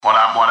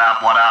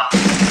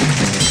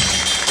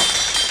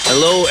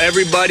Hello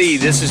everybody,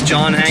 this is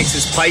John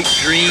Hanks' Pipe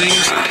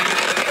Dreams,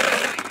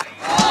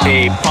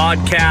 a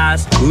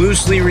podcast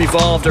loosely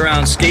revolved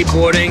around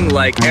skateboarding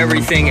like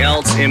everything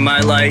else in my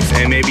life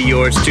and maybe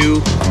yours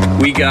too.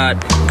 We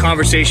got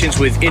conversations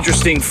with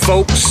interesting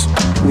folks.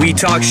 We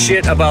talk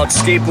shit about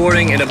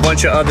skateboarding and a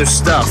bunch of other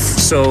stuff.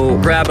 So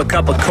grab a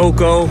cup of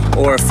cocoa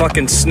or a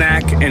fucking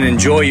snack and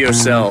enjoy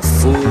yourself,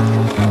 fool.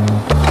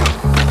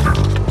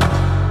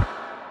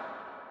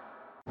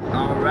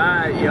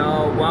 Alright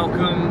y'all,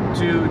 welcome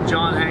to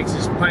John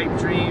Hanks' Pipe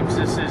Dreams.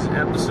 This is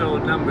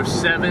episode number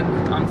 7,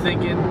 I'm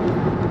thinking.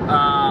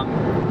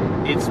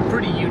 It's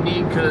pretty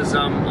unique because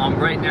I'm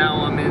right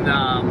now I'm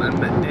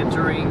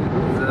entering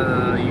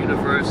the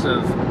universe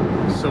of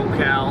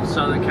SoCal,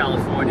 Southern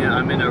California.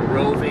 I'm in a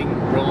roaming,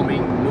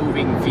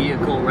 moving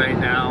vehicle right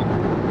now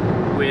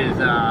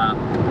with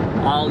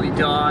Ollie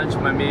Dodge,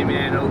 my main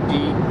man OD,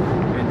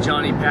 and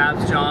Johnny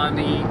Paps, John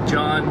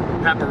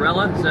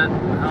Paparella. Is that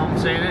how I'm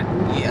saying it?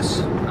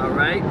 Yes. All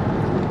right.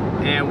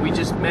 And we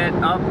just met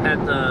up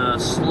at the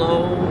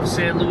Slow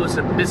San Luis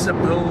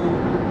Obispo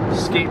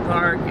skate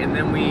park, and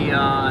then we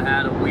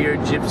had a weird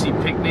gypsy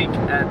picnic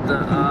at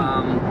the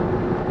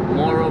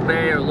Morro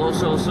Bay or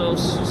Los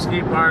Osos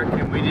skate park,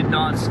 and we did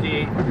not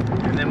skate.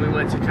 And then we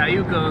went to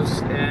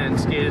Cayucos and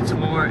skated some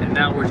more, and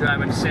now we're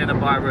driving to Santa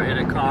Barbara in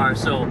a car.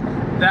 So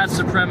that's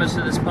the premise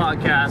of this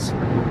podcast.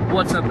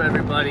 What's up,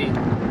 everybody?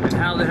 And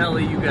how the hell are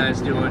you guys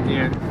doing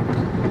here?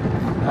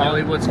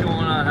 Ollie, what's going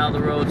on? How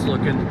the road's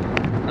looking?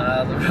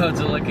 The roads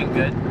are looking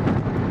good.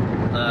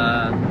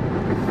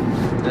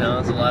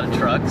 There's a lot of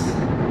trucks.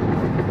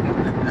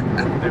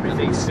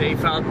 Everything's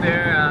safe out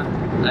there?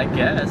 I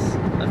guess.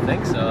 I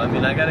think so. I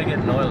mean, I gotta get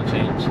an oil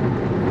change.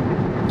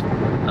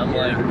 I'm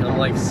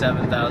like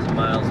 7,000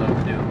 miles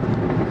overdue.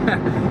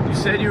 You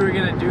said you were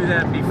gonna do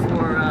that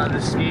before the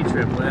skate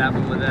trip. What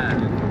happened with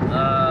that?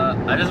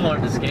 I just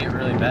wanted to skate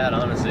really bad,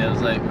 honestly. I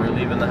was like, we're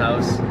leaving the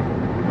house.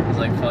 I was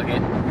like, fuck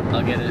it.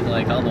 I'll get it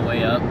like on the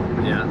way up.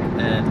 Yeah.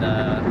 And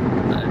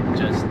I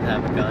just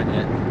haven't gone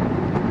yet.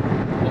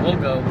 But we'll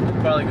go.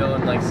 We'll probably go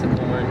in like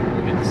September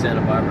when we get to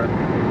Santa Barbara.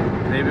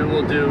 Maybe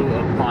we'll do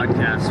a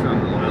podcast from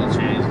the oil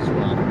change as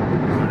well.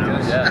 Who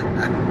knows? Yeah.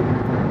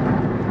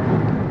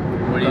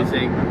 What do you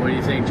think? What do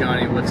you think,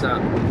 Johnny? What's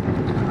up?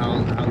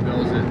 How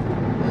goes it?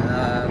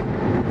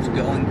 It's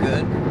going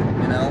good.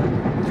 You know,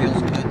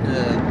 feels good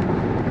to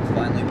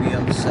finally be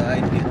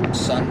outside, get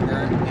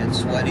sunburned, get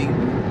sweaty,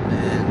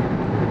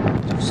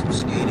 and do some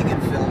skating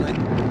and filming.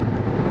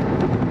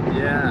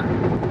 Yeah.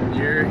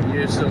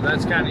 You're so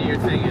that's kind of your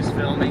thing is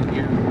filming.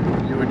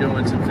 You were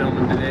doing some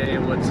filming today.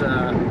 What's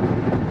talk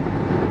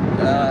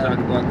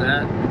about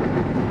that?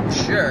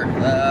 Sure.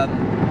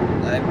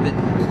 I've been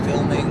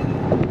filming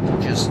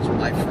just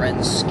my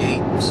friends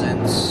skate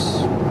since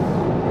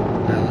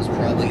I was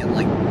probably in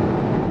like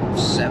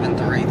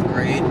 7th or 8th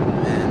grade,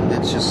 and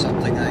it's just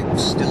something I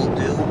still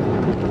do.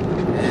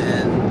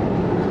 And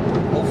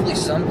hopefully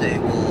someday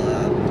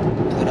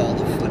we'll put all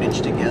the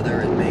footage together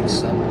and make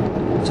some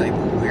type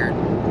of weird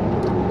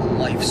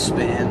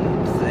lifespan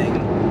thing.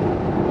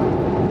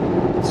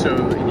 So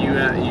you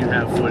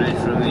have footage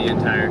from the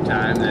entire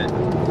time that?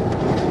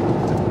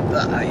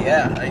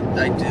 Yeah,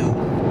 I do.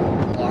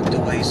 Locked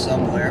away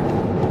somewhere.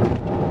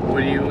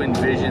 What do you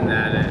envision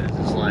that as?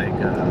 Is like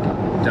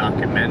a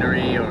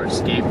documentary or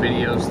skate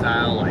video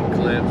style, like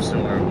clips,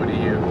 or what do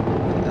you?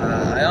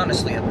 I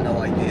honestly have no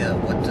idea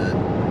what to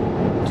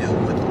do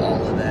with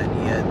all of that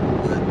yet,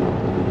 but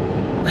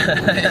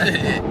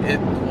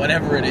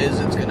whatever it is,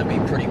 it's gonna be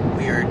pretty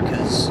weird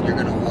because you're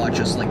gonna watch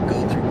us like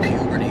go through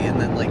puberty and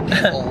then like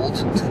get old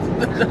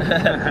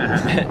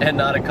and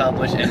not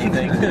accomplish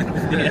anything.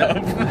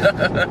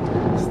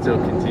 Still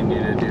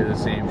continue to do the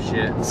same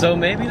shit. So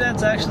maybe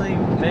that's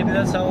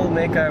how we'll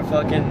make our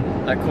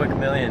quick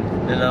million.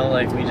 You know,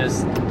 like we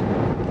just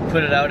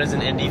put it out as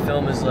an indie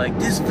film as like,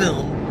 this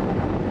film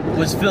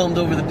was filmed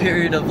over the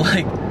period of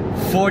like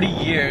 40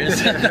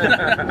 years.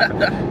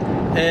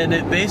 And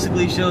it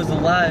basically shows the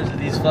lives of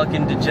these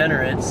fucking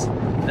degenerates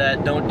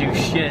that don't do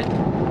shit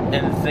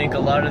and think a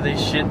lot of this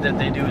shit that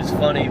they do is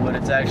funny, but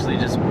it's actually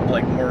just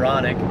like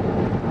moronic.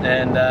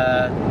 And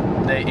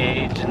they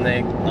age and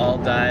they all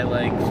die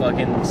like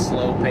fucking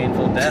slow,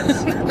 painful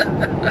deaths.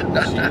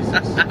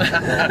 Jesus.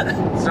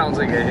 Sounds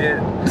like a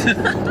hit.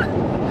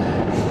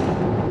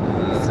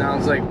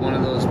 Sounds like one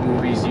of those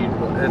movies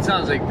it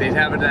sounds like they'd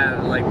have it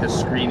at like the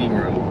screening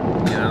room,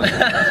 you know?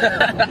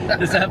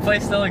 Does that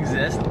place still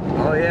exist?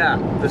 Oh yeah.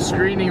 The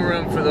screening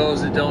room, for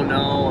those that don't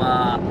know,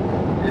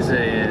 is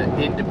an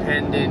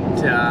independent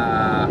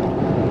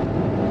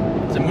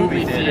it's a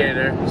movie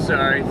theater.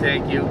 Sorry,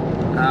 thank you.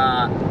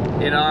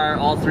 In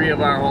all three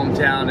of our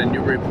hometown in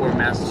Newburyport,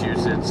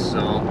 Massachusetts. So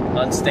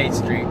on State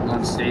Street.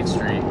 On State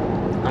Street.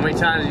 How many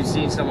times have you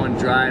seen someone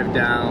drive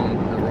down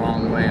the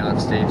wrong way on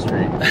State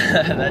Street?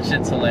 That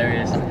shit's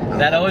hilarious.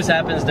 That always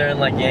happens during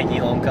like Yankee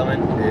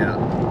homecoming. Yeah.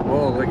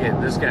 Whoa, look at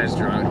this guy's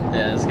drunk.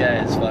 Yeah, this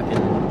guy is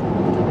fucking.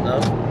 No,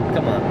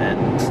 come on,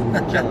 man,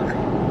 killing me.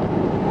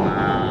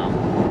 Wow.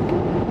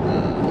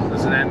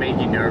 Doesn't that make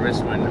you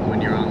nervous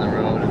when you're on the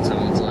road and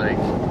someone's like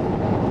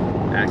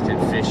acting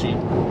fishy.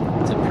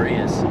 It's a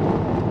Prius.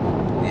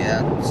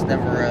 Yeah, it's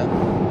never a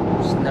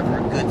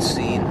good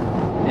scene.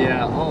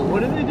 Yeah. Oh,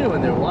 what are they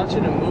doing? They're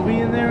watching a movie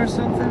in there or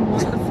something?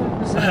 What the fuck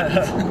was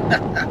that?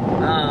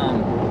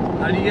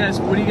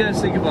 What do you guys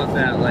think about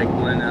that? Like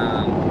when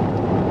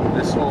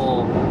this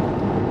whole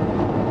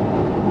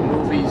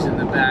movies in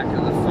the back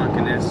of the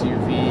fucking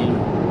SUV,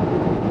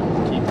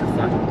 keep the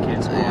fucking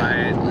kids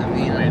quiet,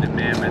 way to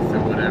Mammoth or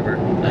whatever.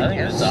 I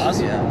think it's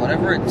awesome. Yeah,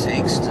 whatever it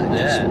takes to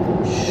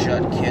just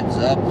shut kids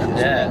up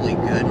is probably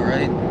good,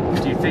 right?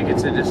 Do you think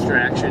it's a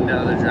distraction to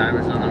other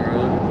drivers on the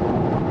road?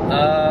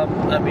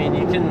 I mean,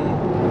 you can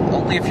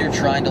only if you're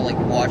trying to like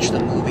watch the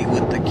movie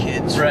with the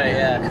kids Right, in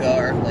yeah. the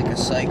car, like a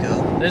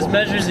psycho. There's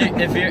measures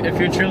if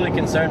you're truly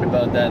concerned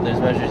about that. There's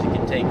measures you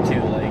can take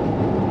too,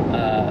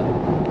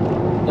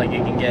 like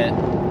you can get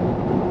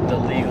the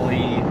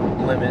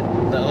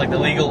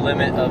legal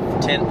limit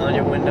of tint on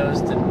your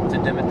windows to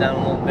dim it down a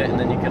little bit, and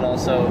then you can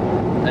also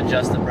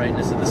adjust the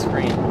brightness of the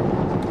screen.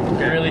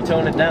 Okay. And really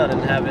tone it down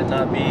and have it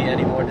not be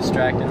any more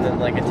distracting than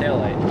like a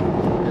taillight.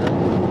 You know?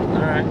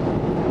 All right.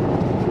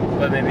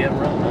 But maybe I'm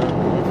wrong. I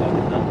don't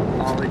fucking know.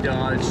 Ollie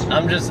Dodge.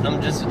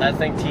 I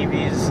think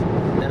TVs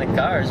in a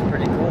car is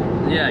pretty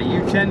cool. Yeah,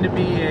 you tend to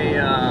be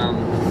a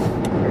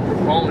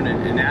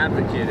proponent, an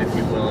advocate, if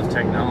you will, of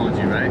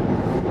technology, right?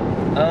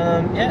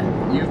 Yeah.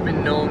 You've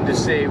been known to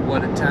say,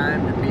 "What a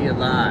time to be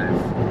alive."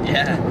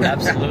 Yeah,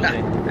 absolutely.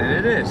 And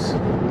it is.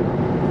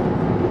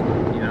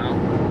 You know?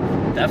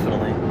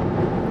 Definitely.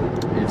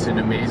 It's an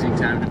amazing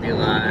time to be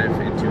alive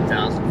in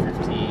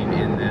 2015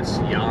 in this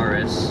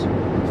Yaris.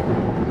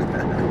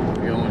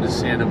 We're going to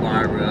Santa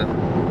Barbara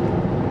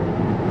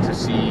to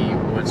see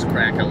what's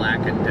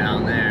crack-a-lackin'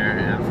 down there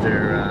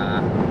after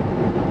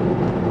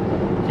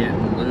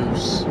getting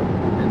loose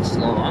and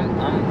slow.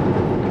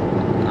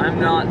 I'm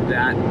not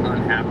that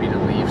unhappy to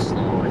leave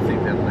slow. I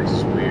think that place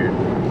is weird.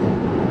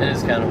 It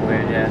is kind of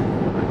weird, yeah.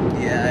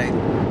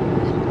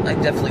 Yeah, I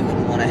definitely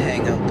wouldn't want to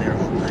hang out there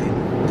all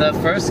night. The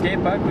first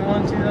skate park we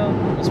went to, though,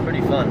 was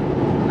pretty fun.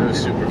 It was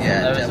super fun.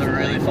 Yeah, That was definitely.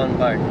 a really fun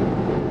park.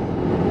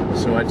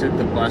 So I took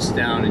the bus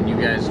down, and you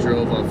guys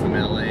drove up from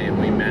LA, and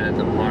we met at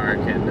the park,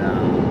 and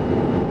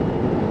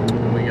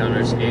we got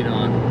our skate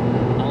on.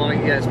 How long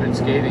have you guys been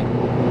skating?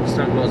 Let's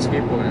talk about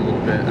skateboarding a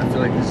little bit. I feel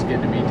like this is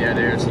getting to be dead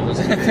air, so let's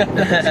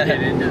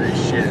get into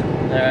this shit.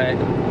 Alright.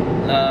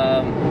 I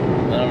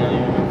don't know, you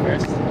want to go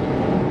first?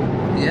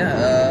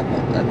 Yeah,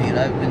 I mean,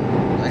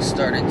 I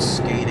started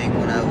skating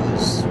when I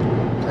was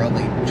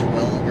probably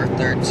 12 or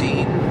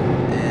 13,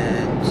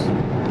 and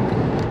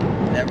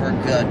never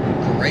got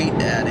great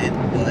at it,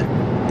 but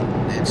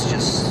it's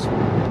just,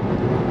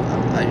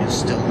 I just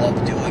still love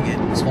doing it.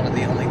 It's one of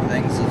the only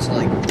things that's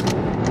like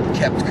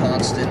kept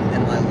constant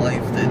in my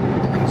life that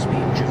brings me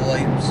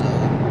joy, so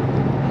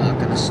I'm not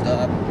gonna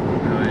stop.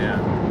 Oh yeah.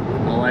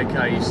 I like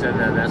how you said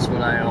that. That's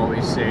what I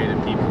always say to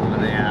people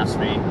when they ask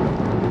me.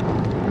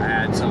 I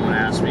had someone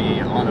ask me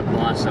on a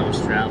bus, I was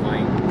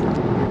traveling.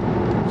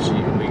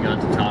 We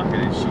got to talking,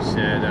 and she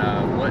said,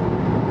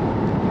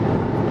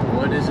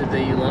 what is it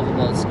that you love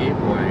about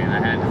skateboarding? And I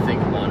had to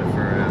think about it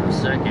for a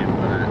second,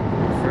 but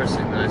the first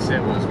thing that I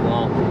said was,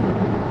 well,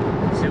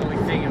 it's the only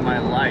thing in my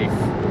life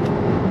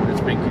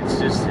that's been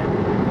consistent,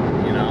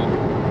 you know?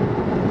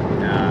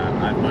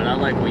 But I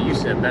like what you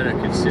said better,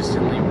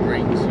 consistently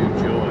brings you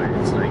joy.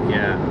 It's like,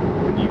 yeah,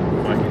 when you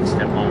fucking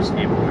step on a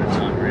skateboard, it's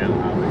unreal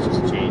how it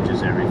just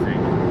changes everything.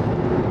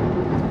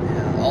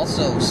 Yeah,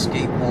 also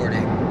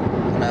skateboarding,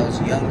 when I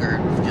was younger,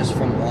 just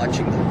from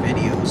watching the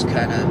videos,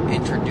 kind of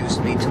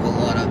introduced me to a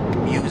lot of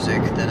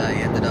music that I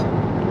ended up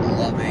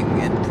loving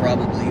and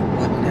probably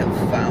wouldn't have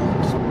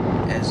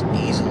found as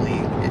easily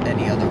in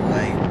any other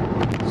way.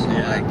 So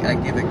Yeah. I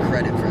give it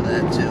credit for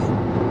that too.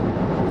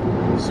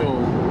 So,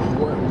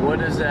 what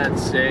does that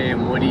say,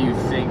 and what do you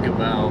think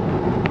about?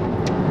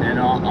 And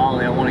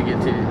Ollie, I want to get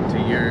to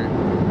your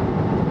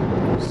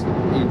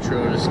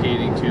intro to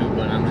skating too,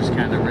 but I'm just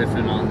kind of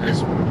riffing on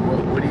this.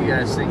 What do you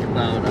guys think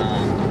about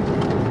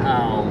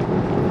how?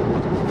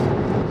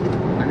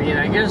 I mean,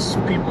 I guess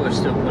people are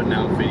still putting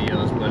out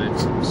videos, but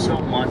it's so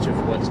much of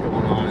what's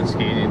going on in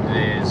skating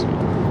today is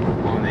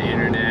on the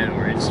internet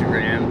or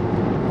Instagram.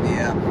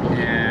 Yeah.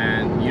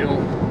 And you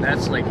don't,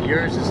 that's like,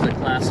 yours is the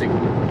classic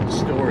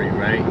story,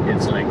 right?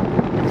 It's like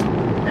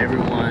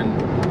everyone,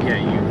 yeah,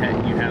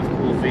 you have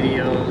cool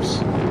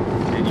videos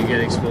and you get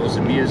exposed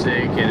to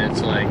music, and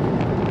it's like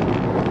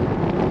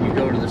you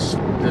go to this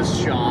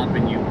shop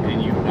and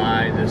you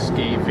buy the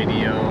skate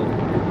video,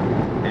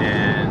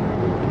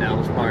 and that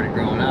was part of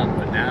growing up.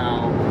 But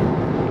now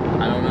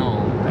I don't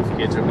know if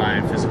kids are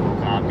buying physical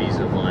copies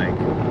of like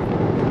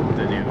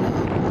the new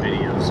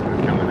videos that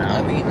are coming out.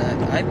 I mean,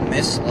 I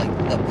miss like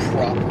the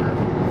proper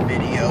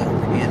video,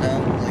 you know?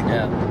 Like,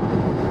 Yeah.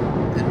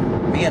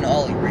 and me and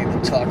Ollie were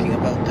even talking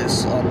about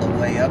this on the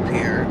way up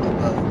here,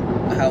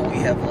 about how we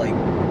have like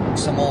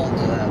some old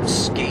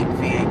skate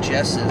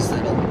VHSs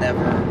that'll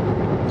never,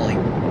 like,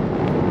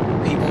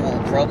 people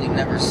will probably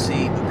never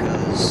see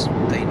because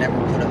they never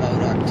put them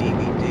out on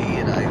DVD,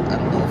 and I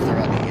don't know if they're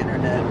on the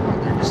internet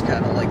or they're just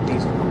kind of like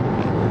these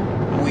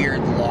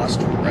weird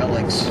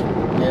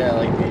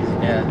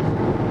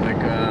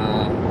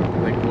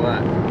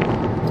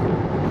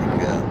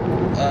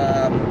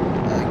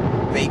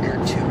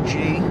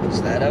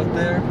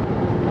there?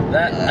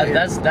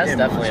 That's It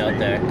definitely must out be.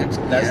 there. It's-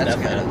 That's yeah, it's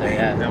definitely gotta out there. be.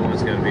 Yeah. That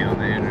one's gonna be on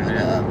the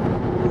internet.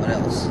 What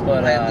else?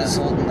 But, I have this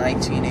old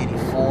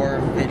 1984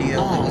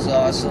 video that was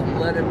awesome.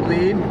 Let It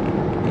Bleed.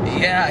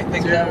 Yeah, I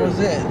think that was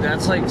it.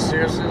 That's like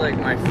seriously like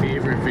my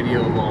favorite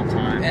video of all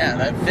time. Yeah,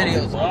 that I fucking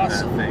video's love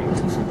awesome. That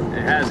thing.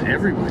 It has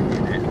everybody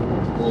in it.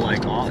 Well, like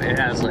it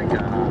has like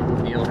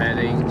Neil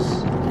Headings.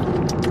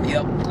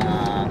 Yep.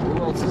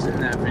 Who else is in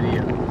that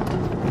video?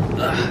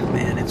 Ugh,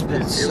 man, it's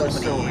been It so was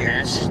many so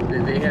years.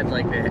 hashed. They had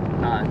like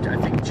I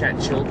think Chet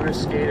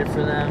Childress skated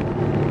for them.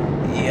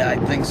 Yeah, I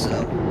think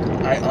so.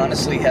 I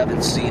honestly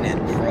haven't seen it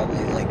in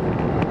probably like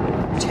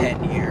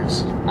 10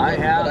 years. I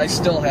have. But I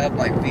still have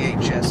my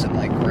VHS in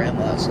my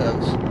grandma's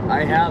house.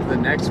 I have the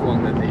next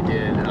one that they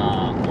did,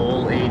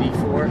 Hole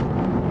 84.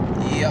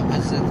 Yep,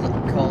 is it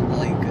called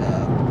like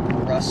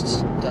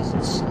Rust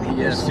Doesn't Sleep? or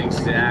Yes, something?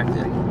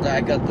 exactly.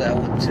 I got that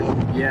one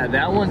too. Yeah,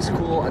 that one's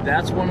cool.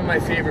 That's one of my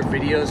favorite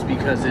videos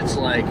because it's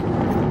like,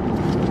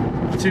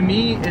 to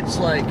me, it's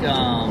like,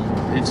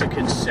 it's a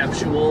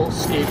conceptual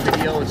skate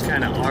video. It's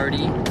kind of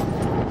arty,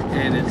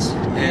 and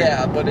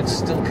Yeah, but it's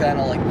still kind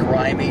of like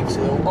grimy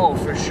too. Oh,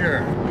 for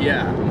sure.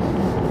 Yeah.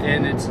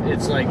 And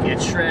it's like,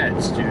 it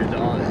shreds, dude.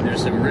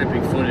 There's some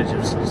ripping footage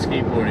of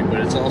skateboarding,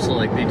 but it's also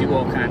like they do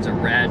all kinds of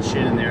rad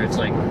shit in there. It's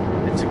like,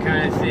 it's the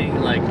kind of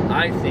thing, like,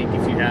 I think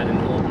if you had an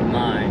open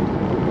mind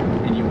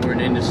and you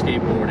weren't into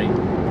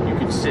skateboarding, you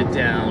could sit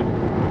down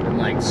and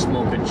like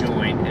smoke a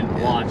joint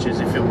and watch as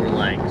if it were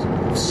like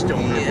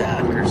stoner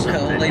rock or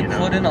something. They you know?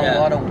 put in a Yeah.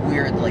 lot of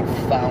weird like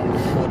found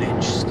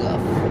footage stuff,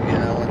 you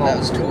know, and that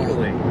was cool.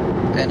 totally.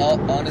 And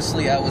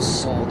honestly, I was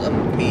sold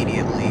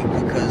immediately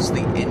because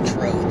the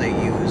intro they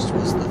used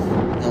was the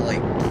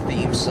like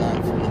theme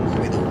song from the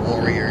movie The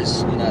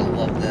Warriors, and I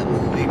love that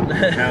movie.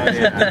 Hell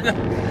yeah.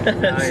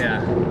 Oh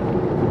yeah.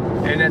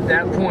 And at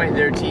that point,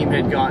 their team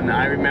had gotten.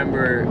 I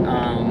remember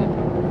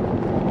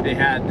they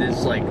had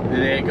this like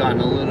they had gotten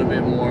a little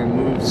bit more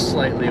moved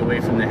slightly away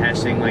from the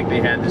hashing. Like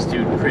they had this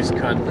dude Chris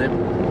Cudlip.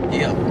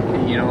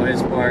 Yep. You know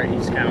his part.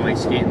 He's kind of like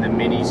skating the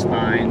mini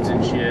spines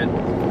and shit.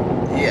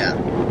 Yeah.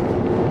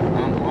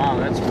 Wow,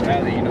 that's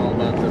rad that you know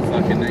about the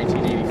fucking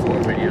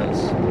 1984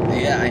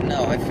 videos. Yeah, I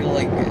know. I feel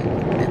like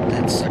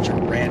it's such a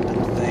random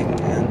thing,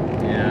 man.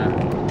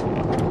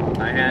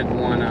 Yeah. I had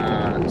one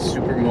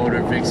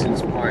Supermotor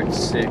Vixens Part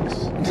 6.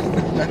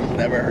 I've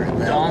never heard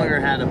that.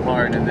 Donger had a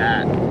part in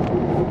that.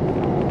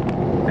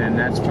 And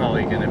that's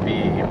probably going to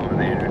be on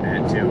the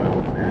internet too, I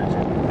would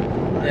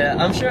imagine. Yeah,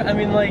 I'm sure. I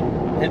mean, like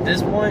at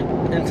this point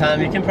in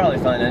time, you can probably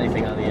find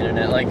anything on the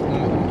internet. Like,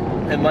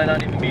 it might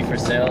not even be for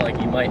sale. Like,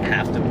 you might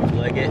have to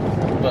bootleg it,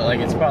 but like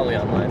it's probably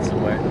online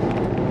somewhere.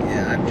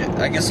 Yeah,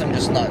 I guess I'm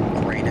just not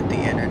great at the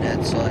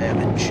internet, so I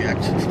haven't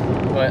checked.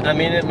 But I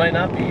mean, it might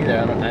not be either.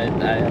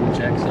 I haven't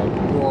checked. So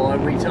Well, are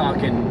we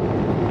talking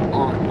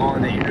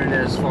on the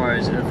internet as far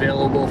as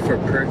available for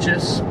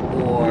purchase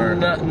or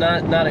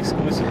not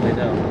exclusively,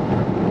 no.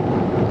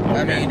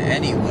 I Okay. mean,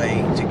 any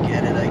way to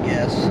get it, I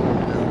guess. You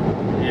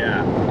know?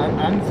 Yeah,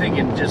 I'm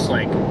thinking just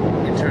like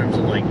in terms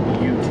of like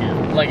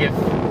YouTube. Like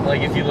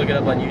if you look it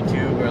up on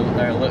YouTube or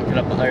look it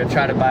up or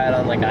try to buy it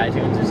on like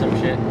iTunes or some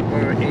shit.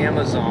 Or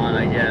Amazon,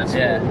 I guess.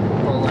 Yeah.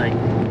 But like,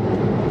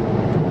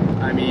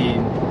 I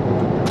mean,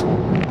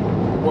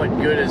 what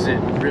good is it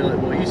really?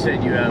 Well, you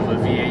said you have a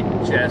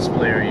VHS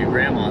player at your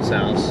grandma's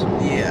house.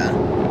 Yeah.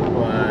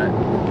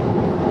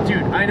 But,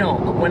 dude, I know.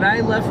 When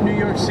I left New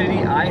York City,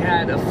 I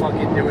had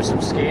there were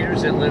some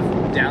skaters that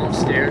lived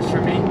downstairs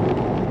from me,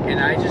 and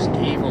I just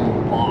gave them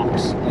a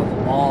box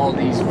of all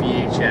these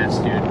VHS,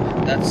 dude.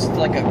 That's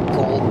like a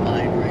gold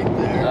mine right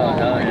there. Oh,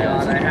 hell my yeah.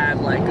 god, I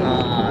had like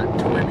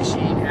Toy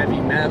Machine Heavy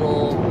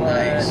Metal,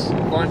 Nice. a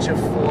bunch of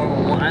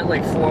 401. I had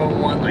like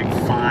 401, like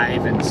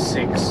 5 and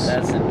 6.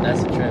 That's a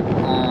trip.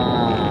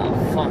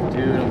 Fuck,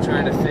 dude, I'm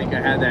trying to think. I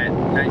had that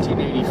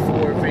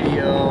 1984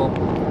 video.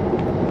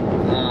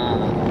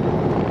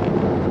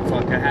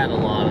 Fuck, I had a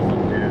lot of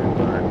them, dude.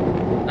 But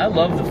I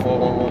love the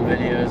 411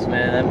 videos,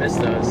 man. I miss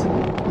those.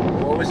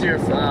 what was your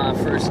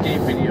first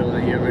skate video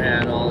that you ever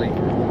had, Ollie?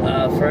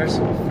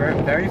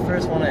 Very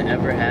first one I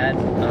ever had.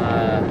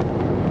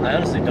 I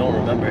honestly don't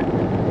remember.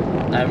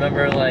 I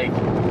remember like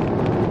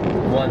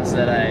ones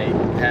that I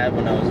had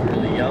when I was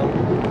really young,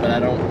 but I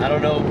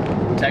don't know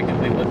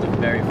technically what the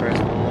very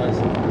first one was.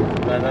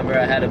 But I remember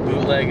I had a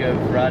bootleg of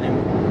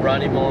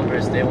Ronnie Mullen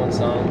vs. Day One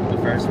Song,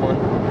 the first one,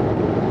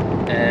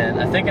 and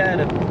I think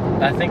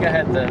I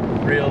had the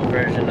real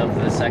version of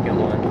the second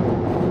one.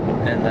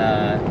 And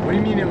What do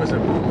you mean it was a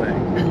bootleg?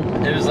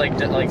 it was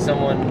like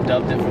someone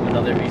dubbed it from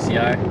another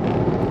VCR.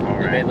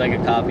 They made like a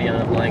copy on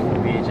a blank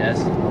VHS,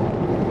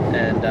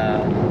 and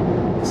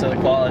so the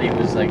quality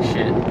was like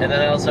shit. And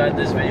then I also had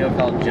this video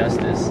called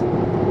Justice. I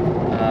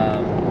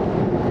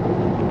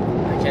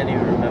can't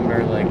even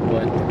remember like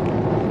what.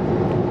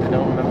 I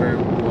don't remember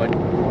what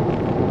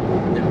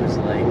it was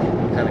like,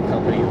 what kind of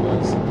company it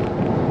was,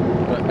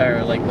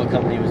 or like what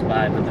company it was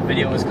by. But the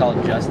video was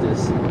called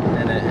Justice,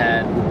 and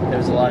there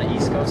was a lot of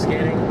East Coast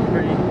skating. I'm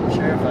pretty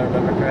sure if I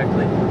remember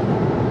correctly.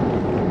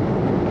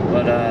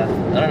 But I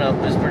don't know,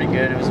 it was pretty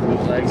good. It was a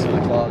bootleg, so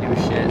the quality was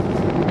shit.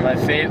 My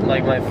favorite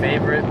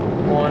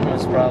one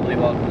was probably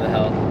Welcome to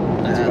Hell.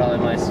 That's probably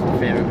my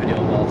favorite video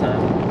of all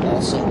time.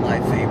 Also my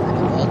favorite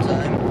of all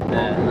time.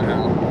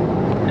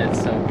 Yeah, it's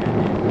so good.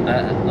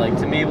 Dude. Like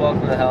to me,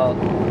 Welcome to Hell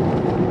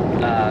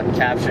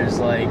captures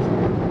like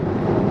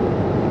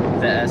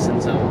the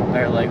essence of,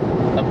 or like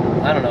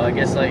I don't know. I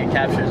guess like it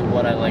captures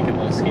what I like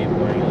about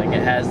skateboarding. Like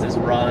it has this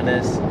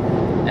rawness.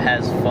 It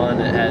has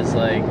fun. It has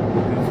like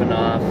goofing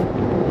off.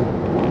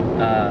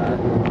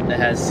 It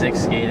has sick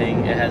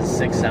skating. It has a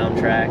sick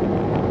soundtrack.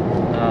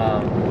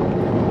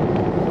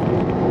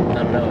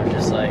 I don't know. It's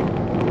just like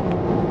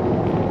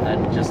I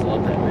just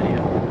love that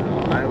video.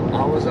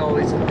 I was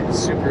always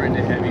super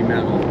into heavy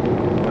metal,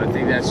 but I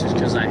think that's just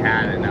because I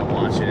had it and I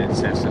watch it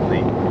incessantly.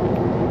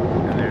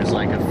 And there's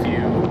like a few,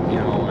 you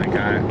know, like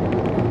I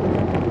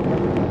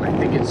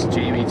think it's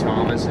Jamie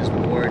Thomas's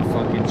board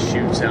fucking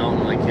shoots out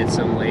and like hits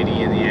some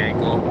lady in the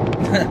ankle.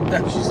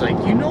 She's like,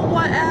 you know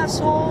what,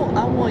 asshole?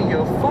 I want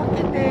your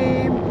fucking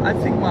name. I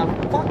think my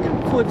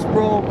fucking foot's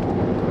broke.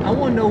 I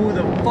want to know who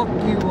the fuck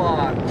you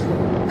are.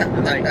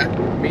 And like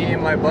me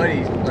and my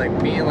buddies, like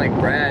me and like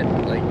Brad,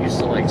 like used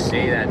to like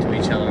say that to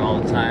each other all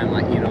the time.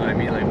 Like, you know what I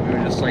mean? Like we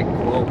were just like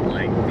quote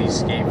like these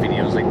skate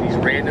videos, like these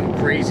random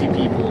crazy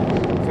people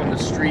from the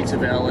streets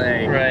of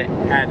LA Right.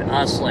 had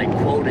us like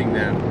quoting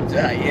them.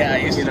 Yeah, I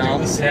used to do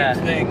the same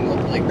thing.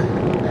 Like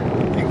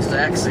the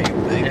exact same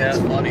thing. Yeah. It's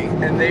funny.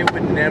 And they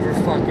would never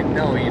fucking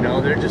know, you know?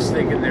 They're just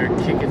thinking they're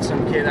kicking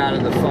some kid out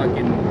of the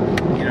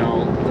fucking, you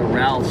know, the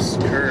Ralph's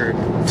curb,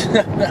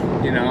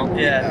 you know?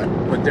 Yeah.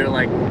 But they're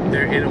like,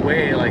 they're in a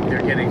way, like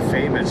they're getting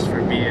famous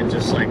for being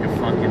just like a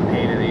fucking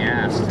pain in the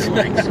ass to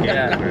like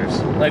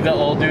skateboarders. Like the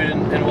old dude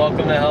in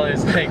Welcome to Hell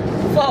is like,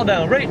 fall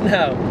down right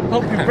now.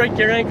 Hope you break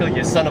your ankle,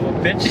 you son of a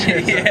bitch.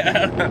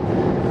 Yeah.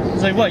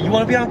 It's like, what, you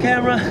want to be on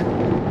camera?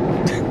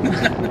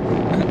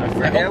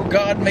 I hope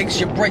God makes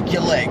you break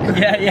your leg.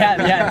 Yeah.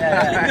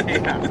 Yeah.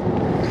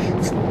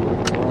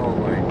 Oh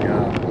my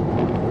god.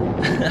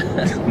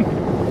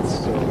 It's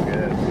so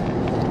good.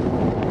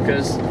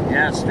 Because,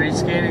 yeah, street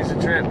skating's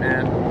a trip,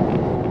 man.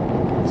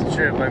 It's a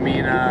trip. I mean,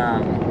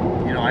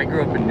 you know, I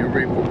grew up in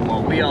Newburyport.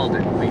 Well, we all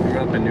did. We grew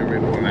up in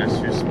Newburyport,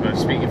 Massachusetts. But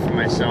speaking for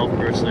myself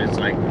personally, it's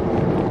like,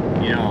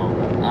 you know,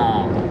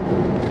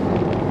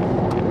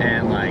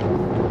 and like,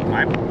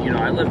 you know,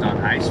 I lived on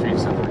High Street,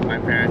 so like my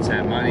parents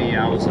had money.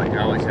 I was like, I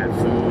always had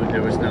food.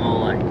 There was no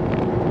like,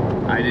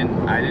 I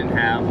didn't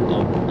have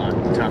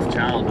a tough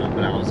childhood,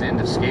 but I was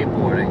into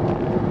skateboarding,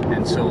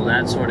 and so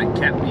that sort of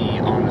kept me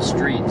on the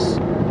streets.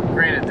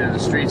 Granted, they're the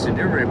streets in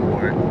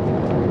Newburyport,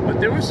 but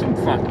there were some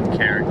fucking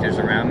characters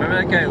around. Remember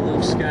that guy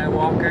Luke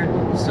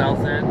Skywalker,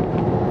 South End?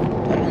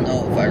 I don't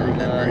know if I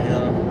remember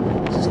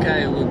him. This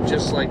guy looked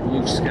just like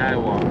Luke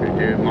Skywalker,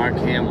 dude. Mark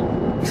Hamill,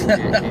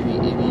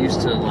 and he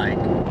used to like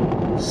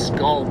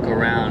skulk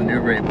around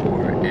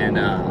Newburyport, and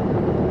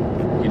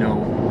you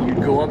know,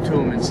 you'd go up to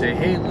him and say,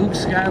 "Hey, Luke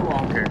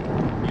Skywalker,"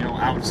 you know,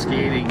 out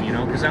skating, you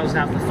know, because that was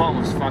half the fun,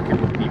 was fucking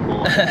with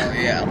people. Oh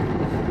yeah.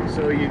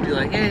 So you'd be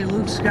like, "Hey,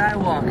 Luke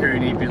Skywalker,"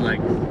 and he'd be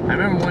like, I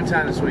remember one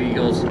time this way he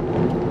goes,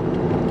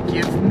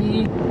 give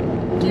me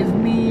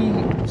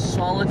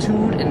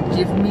solitude and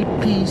give me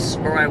peace,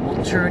 or I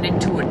will turn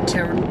into a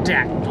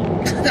pterodactyl."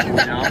 You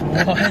know?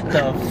 What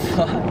the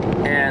fuck?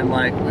 And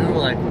like we were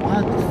like,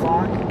 what the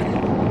fuck?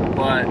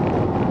 But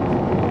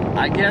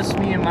I guess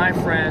me and my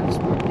friends,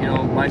 you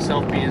know,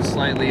 myself being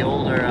slightly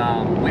older,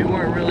 we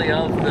weren't really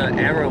of the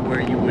era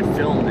where you would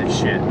film this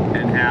shit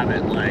and have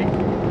it like,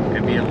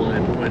 and be able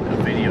to put a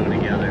video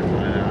together.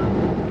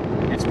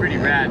 But it's pretty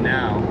rad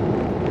now.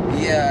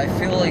 Yeah, I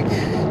feel like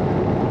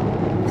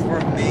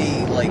for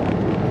me, like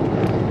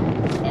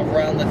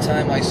around the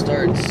time I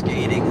started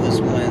skating was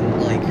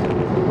when like,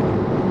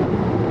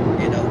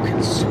 you know,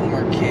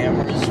 consumer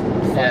cameras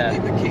finally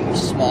became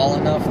small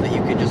enough that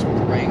you could just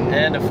bring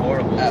And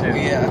affordable too.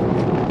 yeah,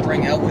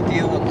 bring out with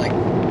you. And like,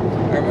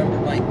 I remember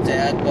my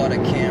dad bought a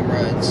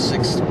camera in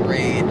 6th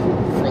grade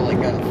for like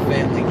a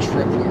family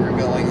trip we were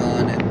going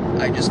on,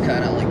 and I just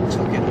kind of like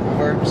took it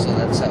over. So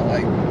that's how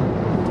I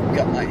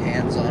got my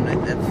hands on it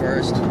at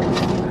first.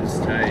 That's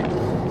tight.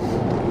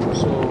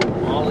 So,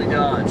 Ollie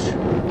Dodge,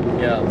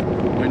 Yeah.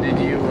 when did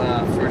you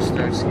first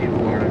start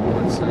skateboarding?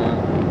 What's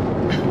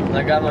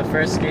I got my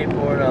first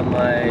skateboard on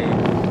my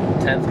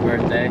 10th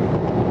birthday.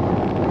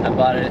 I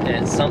bought it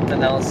at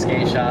Something Else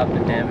Skate Shop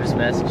in Danvers,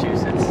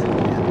 Massachusetts.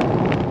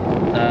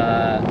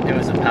 It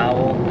was a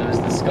Powell. It was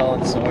the Skull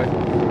and Sword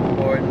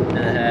board, and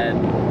it had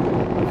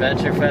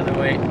Venture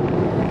Featherweight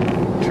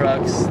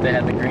trucks. They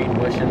had the green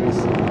bushings,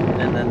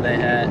 and then it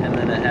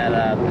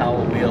had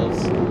Powell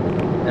wheels,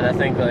 and I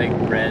think like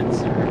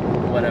Reds or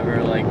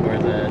whatever like were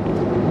the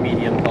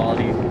medium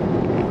quality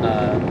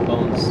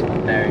Bones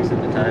bearings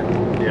at the time.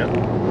 Yep.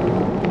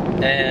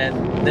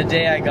 And the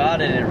day I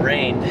got it, it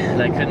rained,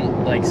 and I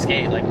couldn't like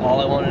skate. Like all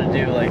I wanted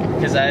to do, like,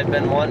 because I had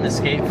been wanting to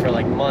skate for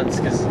like months,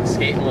 because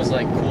skating was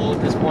like cool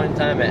at this point in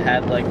time. It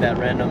had like that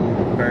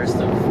random burst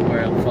of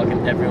where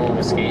fucking everyone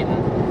was skating,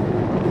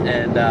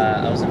 and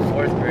I was in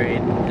 4th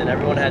grade, and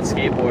everyone had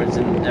skateboards,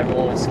 and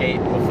everyone would skate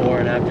before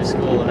and after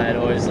school, and I'd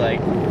always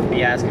like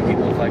be asking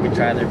people if I could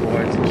try their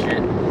boards and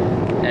shit.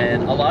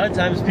 And a lot of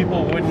times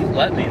people wouldn't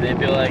let me. They'd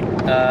be like,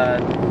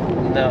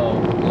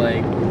 no,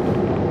 like,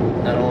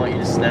 I don't want you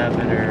to snap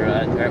it,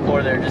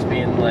 or they're just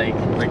being like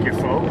Like your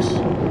folks?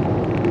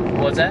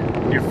 what's that?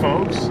 Your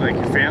folks? Like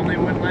your family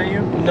wouldn't let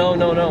you? No.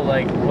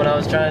 Like when I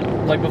was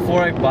trying, like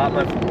before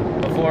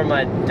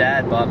my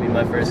dad bought me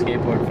my first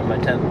skateboard for my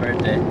 10th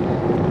birthday,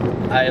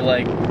 I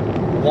like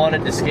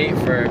wanted to skate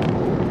for,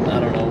 I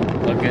don't know,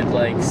 a good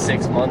like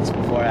 6 months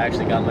before I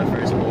actually got my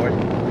first board.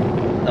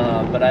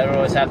 But I would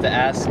always have to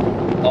ask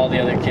all the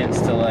other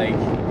kids to like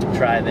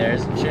try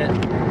theirs and shit.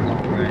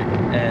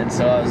 And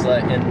so I was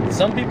like, and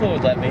some people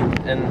would let me,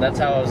 and that's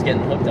how I was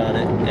getting hooked on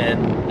it.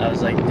 And I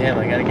was like, damn,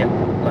 I gotta get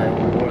my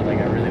own board, like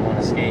I really want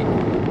to skate.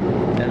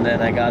 And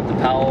then I got the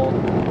Powell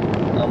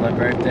on my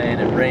birthday, and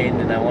it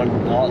rained, and I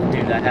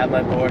had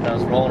my board, and I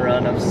was rolling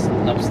around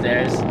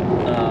upstairs,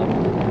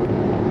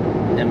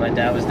 and my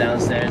dad was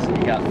downstairs, and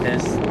he got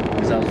pissed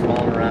because I was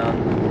rolling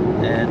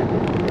around, and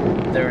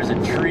there was a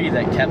tree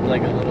that kept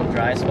like a little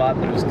dry spot,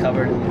 but it was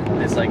covered in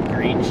this like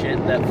green shit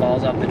that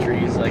falls off the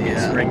trees like in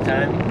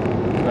springtime.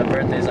 My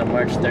birthday's on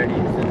March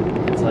 30th,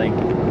 and it's like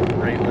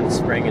right when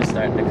spring is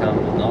starting to come,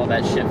 and all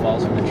that shit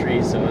falls from the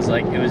trees. So it was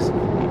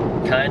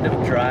kind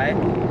of dry,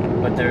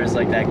 but there was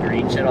like that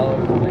green shit all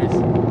over the place.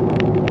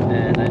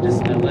 And I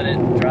let it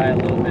dry a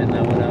little bit, and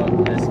I went out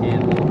and I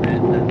skated a little bit,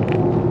 and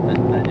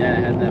then yeah, I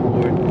had that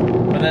board.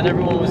 But then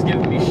everyone was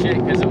giving me shit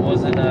because it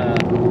wasn't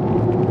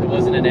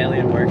an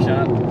Alien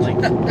Workshop. Like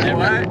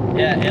What?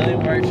 Yeah,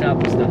 Alien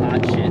Workshop was the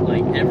hot shit.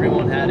 Like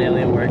everyone had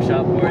Alien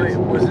Workshop boards.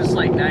 Wait, was this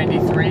like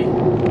 93?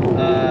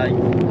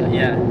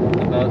 Yeah,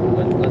 about,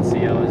 let's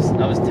see, I was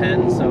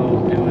 10,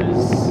 so it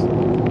was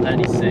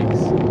 96.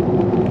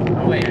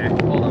 Oh wait,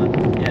 hold on,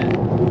 yeah,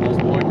 I was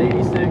born in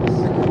 86,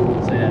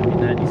 so yeah, it'd be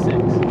 96.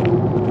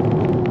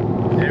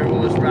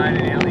 Everyone was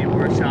riding Alien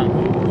Workshop.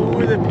 Who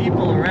were the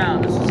people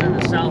around? This was in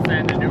the south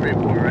end of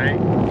Newburyport, right?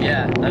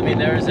 Yeah, I mean,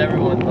 there was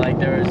everyone, like,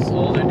 there was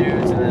older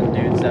dudes and then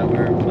dudes that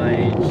were my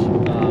age.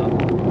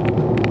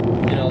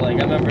 You know, like,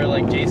 I remember,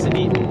 like, Jason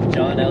Eaton,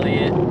 John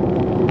Elliott,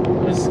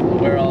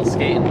 we're all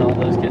skating, all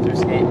those kids were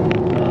skating.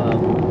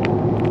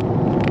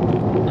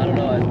 I don't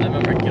know, I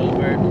remember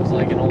Gilbert was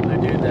like an older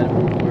dude that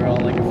we were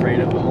all like afraid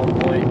of at one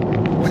point.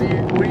 What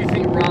do you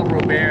think Rob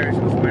Roberge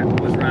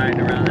was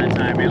riding around that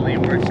time?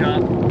 Alien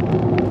Workshop?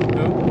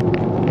 Who?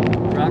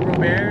 Rob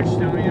Roberge?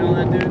 Don't you know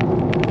that dude?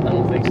 I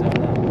don't think so,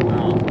 no.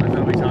 Oh, I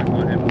thought we talked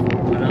about him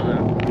before, but I don't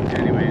know.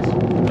 Anyways.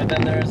 But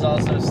then there was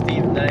also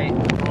Steve Knight.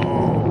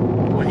 Oh,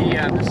 what do you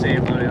have to say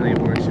about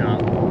Alien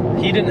Workshop?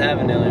 He didn't have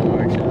an Alien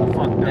Workshop.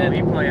 Fuck no, And,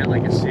 he probably had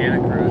like a Santa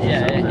Cruz or yeah,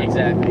 something.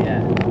 exactly,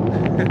 yeah.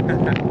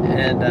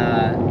 And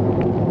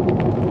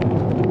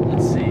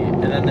let's see,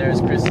 and then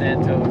there's Chris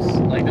Santos.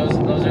 Like those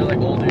are like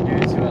older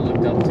dudes who I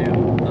looked up to.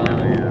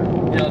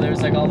 You know, there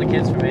was like all the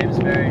kids from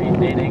Amesbury,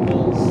 Nate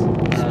Ingalls,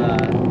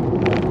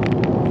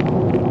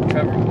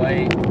 Trevor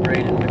White,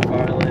 Braden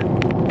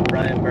McFarland,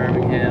 Brian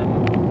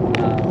Birmingham,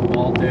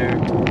 Walter,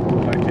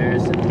 Mark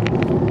Harrison.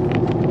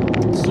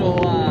 So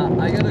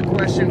I got a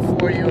question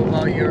for you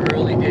about your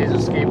early days of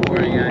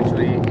skateboarding.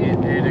 Actually,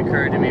 it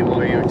occurred to me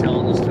while you were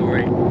telling the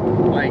story.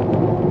 Like,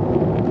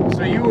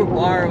 so you were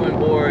borrowing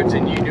boards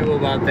and you knew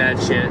about that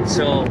shit.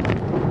 So,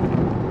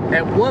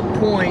 at what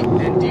point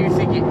do you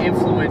think it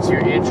influenced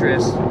your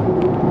interest?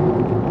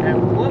 At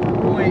what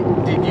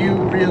point did you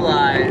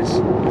realize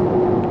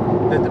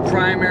that the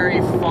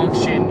primary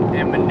function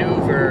and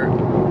maneuver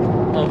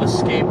of a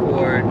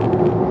skateboard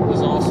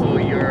was also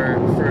your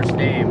first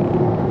name,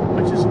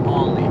 which is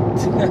Ollie?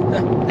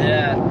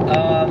 Yeah,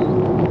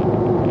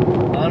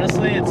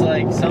 honestly, it's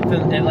like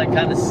something, it like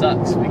kind of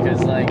sucks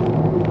because like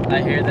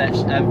I hear that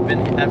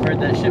I've heard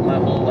that shit my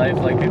whole life.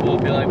 Like people will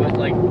be like, what,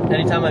 like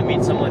anytime I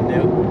meet someone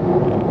new,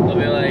 they'll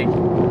be like,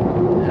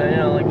 you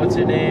know, like what's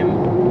your name?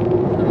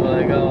 I'm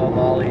like, oh, I'm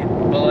Ollie.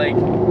 But like,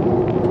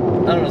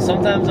 I don't know,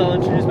 sometimes I'll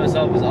introduce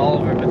myself as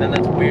Oliver, but then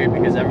that's weird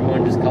because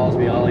everyone just calls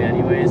me Ollie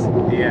anyways.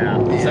 Yeah.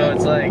 So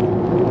it's like,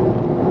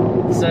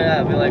 so yeah,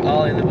 I'll be like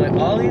Ollie, and they'll be like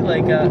Ollie,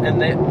 like,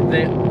 and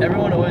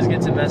everyone always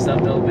gets it messed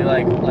up. They'll be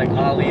like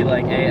Ollie,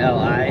 like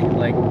A-L-I,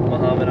 like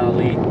Muhammad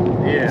Ali.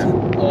 Yeah.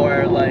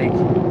 Or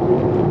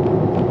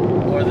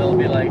they'll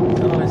be like,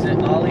 oh, is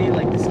it Ollie,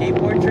 like the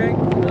skateboard trick?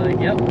 And they're like,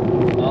 yep,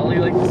 Ollie,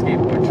 like the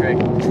skateboard trick.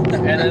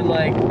 And then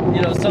like,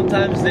 you know,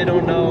 sometimes they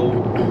don't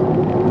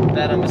know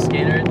that I'm a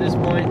skater at this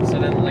point. So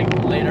then like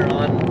later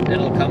on,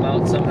 it'll come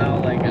out somehow.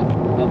 Like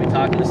I'll be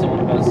talking to someone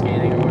about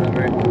skating or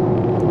whatever.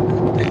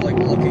 They like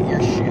look at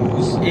your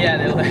shoes. Yeah,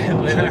 they look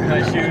at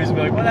my shoes and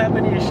be like, what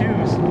happened to your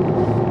shoes?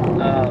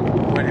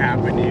 What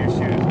happened to your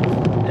shoes?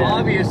 Yeah.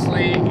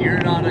 Obviously, you're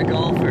not a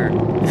golfer.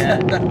 Yeah.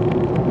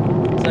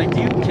 It's like,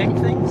 do you kick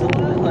things a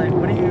lot? Like,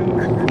 what do you,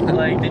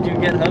 like, did you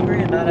get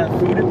hungry and not have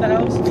food at the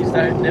house? And you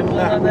started nibbling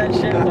on that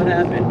shit? What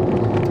happened?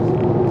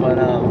 But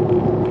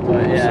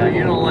yeah. So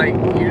you don't like,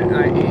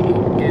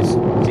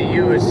 to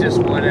you, you, it's just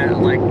what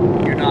like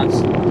you're not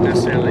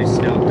necessarily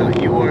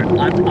stoked. You weren't.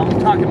 I'm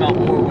talking about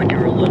more when you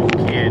were a little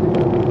kid,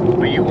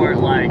 but you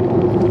weren't like,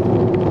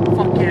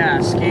 fuck yeah,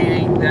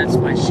 skating, that's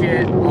my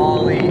shit.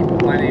 Ollie,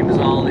 my name is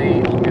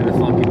Ollie. I'm gonna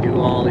fucking do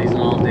ollies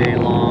all day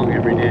long,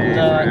 every day.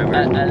 No, forever.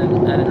 I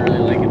didn't really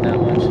like it that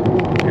much.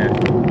 Okay.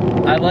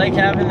 I like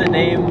having the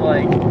name,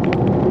 like,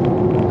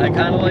 I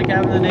kind of like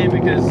having the name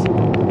because,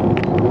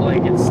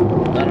 like, it's,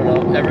 I don't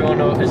know, everyone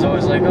is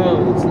always like,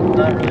 oh, it's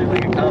not really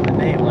like a common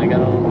name, like, I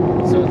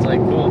don't, so it's like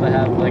cool to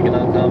have like an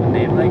uncommon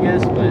name, I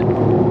guess, but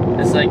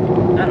it's like,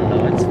 I don't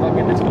know, it's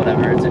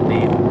whatever, it's a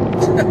name.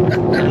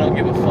 I don't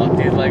give a fuck,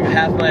 dude. Like,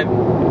 half my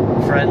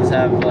friends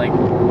have like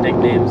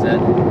nicknames that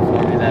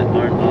for me that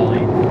aren't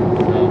Ollie.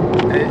 So.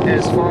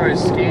 As far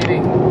as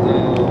skating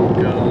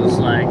goes,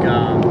 like,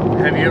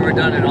 have you ever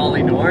done an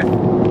Ollie North?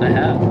 I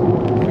have.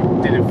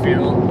 Did it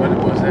feel? What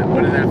was it?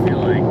 What did that feel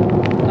like?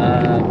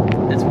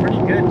 It's pretty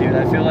good, dude.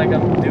 I feel like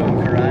I'm doing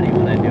karate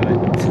when I do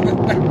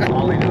it.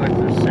 Ollie North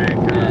are sick.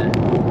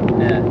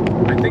 Yeah.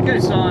 I think I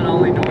saw an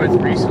Ollie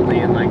North recently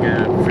in like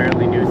a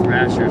fairly new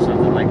Thrasher or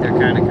something. Like they're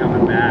kind of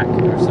coming back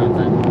or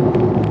something.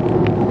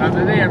 Not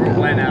that they ever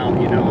went out,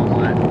 you know.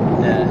 But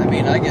Yeah. I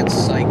mean, I get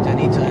psyched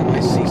anytime I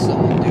see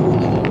someone do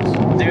one of those.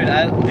 Dude,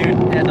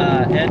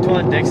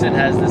 Antoine Dixon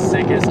has the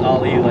sickest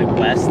Ollie, like,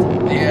 west.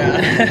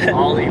 Yeah.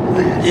 Ollie.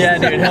 Yeah,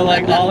 dude, he'll,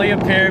 like, Ollie a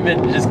pyramid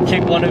and just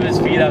kick one of his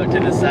feet out to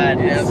the side.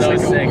 Yeah, It's it's so like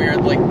sick. a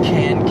weird, like,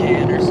 can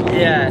or something.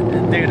 Yeah,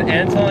 dude,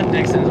 Antoine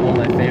Dixon's one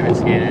of my favorite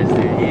skaters,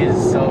 dude. He is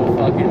so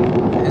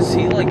fucking... Is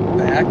he, like,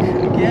 back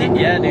again?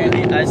 Yeah,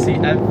 dude, I've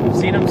seen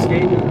him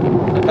skating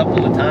a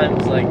couple of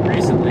times, like,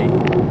 recently,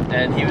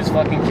 and he was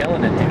fucking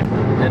killing it, dude.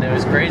 And it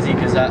was crazy,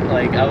 because I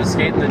was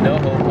skating the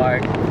NoHo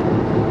Park,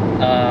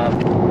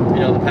 you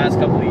know, the past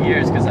couple of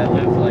years, because I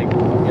lived, like,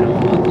 you know,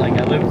 like,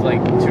 I lived,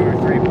 like, 2 or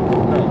 3,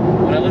 no,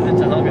 when I lived in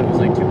Tahunga, it was,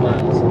 like, 2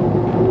 miles.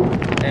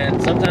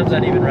 And sometimes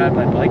I'd even ride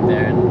my bike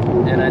there,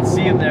 and I'd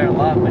see him there a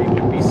lot, but he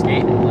wouldn't be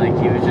skating. Like,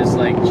 he was just,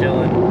 like,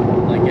 chilling,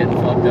 like, getting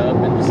fucked up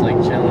and just,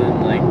 like,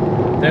 chilling. Like,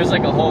 there's,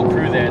 like, a whole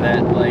crew there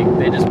that, like,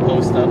 they just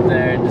post up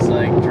there and just,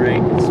 like,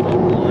 drink and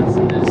smoke blunts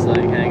and just,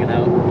 like, hanging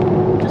out.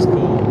 Just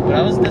cool. But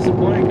I was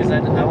disappointed because I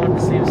wanted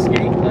to see him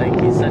skate. Like,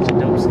 he's such a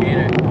dope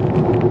skater.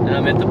 And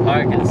I'm at the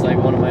park, and it's, like,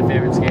 one of my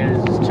favorite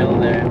skaters just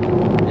chilling there,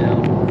 you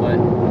know, but...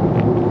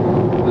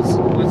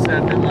 What's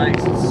that been like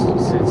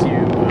since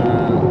you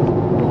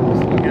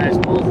guys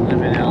both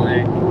live in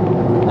LA?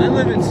 I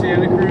live in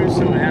Santa Cruz,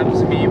 so it happens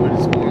to me, but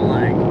it's more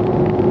like,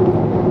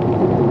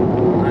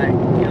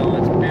 you know,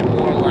 it's been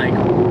more like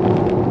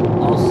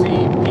I'll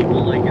see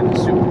people like in the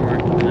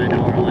supermarket that I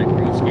know are like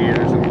pro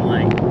skaters, or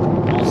like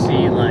I'll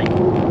see like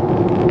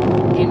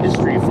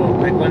industry folk.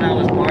 Like when I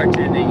was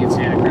bartending in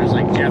Santa Cruz,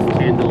 like Jeff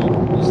Kendall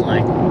was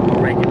like a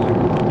regular,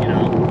 you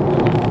know,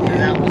 and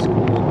that was cool.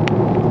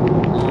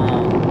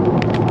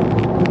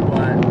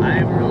 But I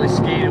haven't really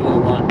skated with a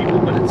lot of people,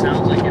 but it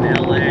sounds like in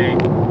LA,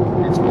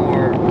 it's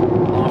more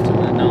often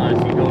than not,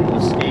 if you go to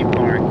a skate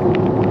park,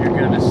 you're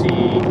gonna see a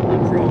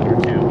pro or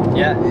two.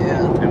 Yeah.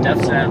 Yeah. And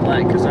what's that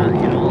like? Cause I,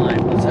 you know, like,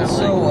 what's that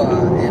like?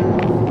 Also, in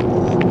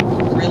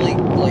really,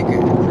 like,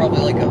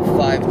 probably like a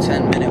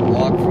 5-10 minute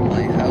walk from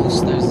my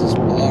house, there's this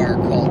bar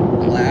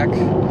called Black,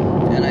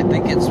 and I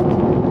think it's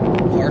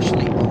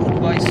partially owned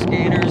by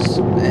skaters,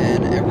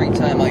 and every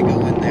time I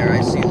go in there,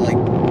 I see, like,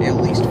 at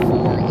least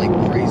 4, like,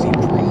 crazy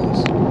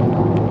pros.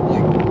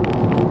 Like,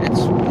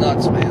 it's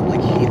nuts, man.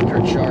 Like, Heath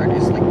Kirchard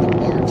is, like, the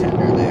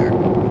bartender there.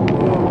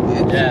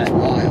 Yeah. It's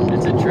wild.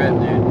 It's a trip,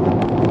 dude.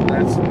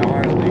 That's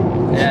gnarly.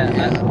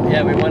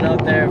 Yeah, we went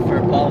out there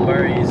for Paul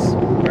Murray's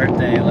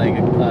birthday, like,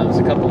 it was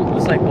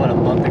like, what, a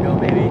month ago,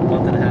 maybe? A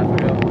month and a half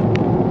ago?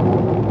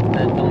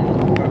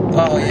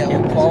 Oh, yeah,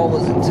 when Paul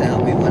was in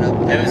town, we went up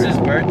there. It was his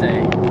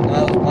birthday.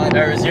 No, it was my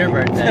Or it was your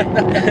birthday.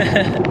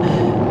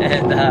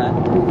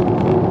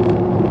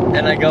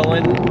 And I go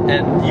in,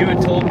 and you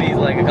had told me,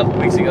 like, a couple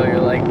weeks ago,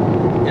 you're like,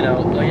 you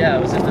know, oh yeah, I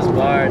was at this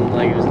bar, and,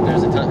 like,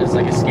 it's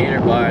like a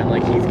skater bar, and,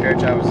 like, Heath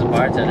Kirchard was the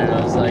bartender, and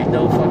I was like,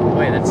 no fucking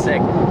way, that's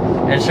sick.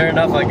 And sure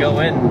enough, I go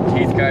in,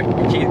 Heath I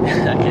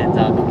can't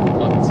talk, I'm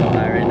fucking so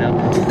high right now.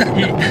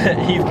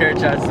 Heath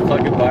Kirchard's the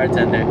fucking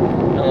bartender.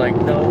 I'm like,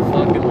 no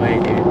fucking way,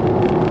 dude.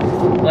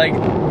 Like,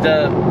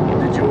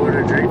 Did you order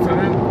a drink from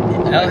him?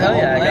 hell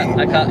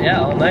yeah,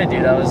 yeah, all night,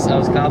 dude. I was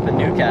comping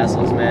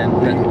Newcastles, man.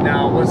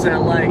 Now, what's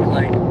that like?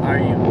 Like,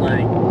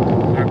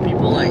 are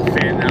people like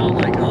fanning out,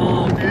 like,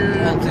 oh, dude?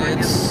 Well, dude,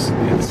 it's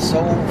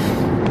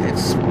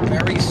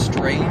very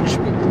strange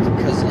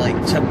because, like,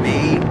 to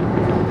me,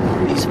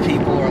 these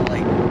people are,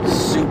 like,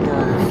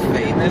 super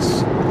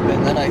famous,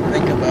 and then I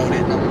think about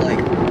it and I'm like,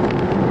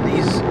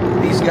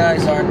 these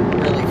guys aren't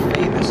really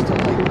famous to,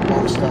 like,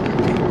 most other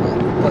people,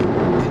 but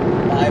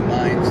in my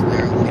mind,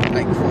 they're like,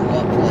 I grew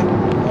up, like,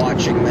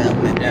 watching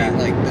them and being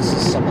like, this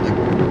is some of the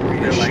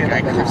greatest They're, like, shit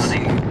I've ever iconic.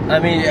 seen. I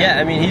mean, yeah,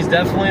 I mean, he's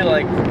definitely,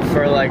 like,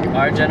 for, like,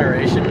 our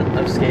generation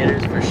of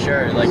skaters, for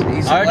sure. Like,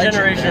 He's our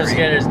legendary. generation of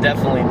skaters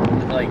definitely,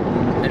 like,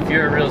 if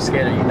you're a real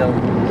skater, you know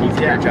who Heath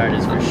Yeah. Kirchard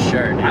is for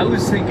sure, dude. I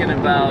was thinking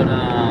about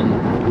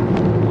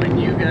when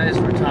you guys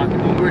were talking,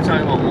 when we were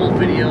talking about old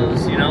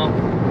videos, you know,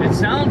 it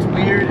sounds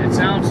weird, it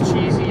sounds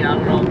cheesy, I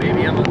don't know,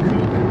 maybe I'm a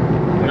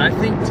kook, but I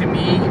think to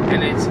me,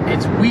 and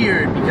it's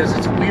weird because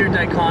it's a weird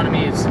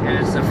dichotomy, and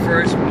it's the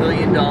first $1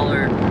 million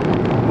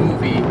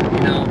movie,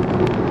 you know,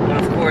 but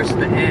of course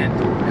the end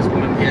is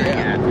what I'm getting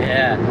at.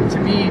 Yeah. To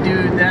me,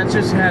 dude, that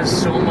just has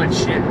so much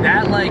shit.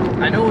 That, like,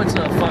 I know it's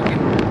a fucking,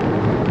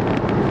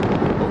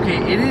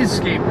 okay, it is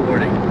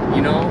skateboarding,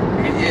 you know?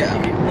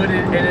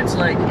 And it's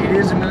like, it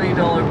is $1 million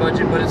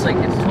budget, but it's like,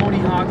 it's Tony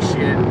Hawk shit,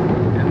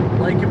 and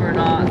like him or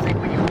not, think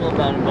what you will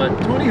about him, but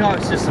Tony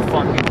Hawk's just a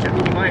fucking,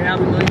 he might have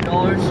 $1 million,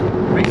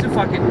 but he's a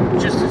fucking,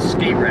 just a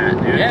skate rat,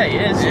 dude. Yeah, he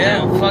is.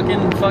 Yeah.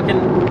 Fucking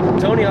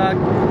Tony Hawk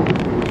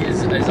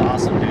is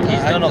awesome, dude. He's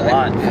done a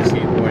lot for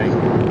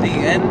skateboarding. The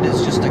end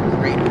is just a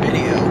great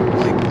video.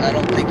 Like, I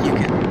don't think you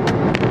can...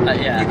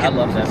 I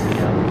love that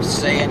video.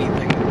 ...say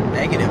anything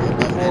negative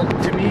about it. Well,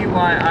 to me,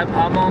 why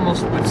I'm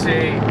almost would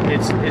say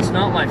it's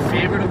not my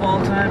favorite of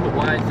all time, but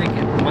why I think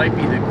it might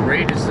be the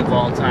greatest of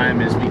all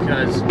time is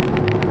because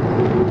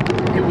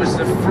it was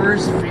the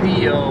first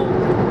video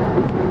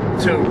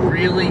to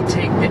really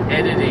take the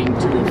editing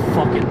to a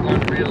fucking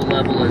unreal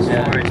level as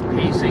far as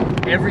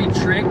pacing. Every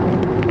trick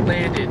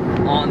landed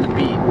on the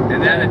beat,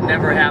 and that had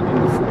never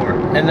happened before.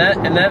 And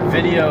that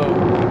video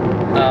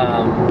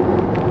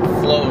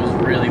flows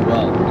really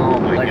well. Oh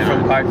my god!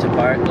 From part to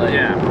part,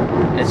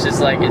 it's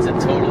just like it's a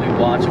totally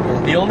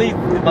watchable.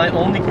 My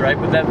only gripe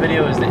with that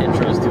video is the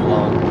intro's too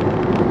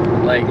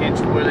long. Like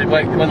where they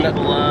like when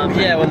people up.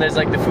 Yeah, when there's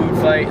like the food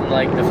fight and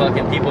like the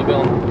fucking people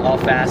going all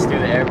fast through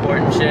the airport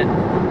and shit.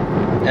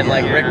 And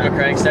like Rick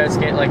McCrank starts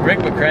skating, like Rick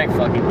McCrank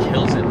fucking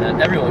kills it. That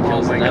everyone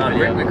kills it in that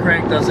video. Rick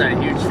McCrank does that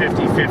huge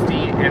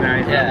 50-50, and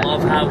I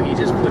love how he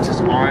just puts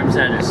his arms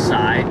at his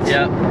sides.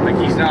 Yeah. Like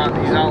he's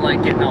not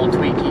like getting all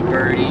tweaky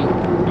birdie,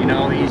 you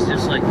know. He's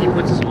just like he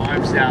puts his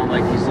arms down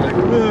like he's like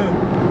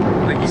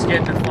he's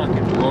getting a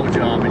fucking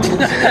blowjob, and he's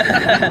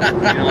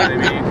you know what I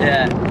mean?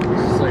 Yeah.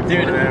 He's just like,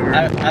 dude, whatever.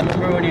 I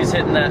remember when he was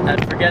hitting that. I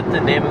forget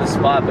the name of the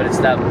spot, but it's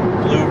that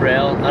blue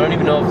rail. I don't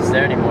even know if it's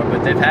there anymore,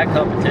 but they've had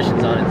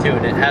competitions on it too,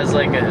 and it has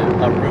like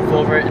a roof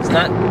over it. It's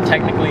not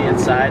technically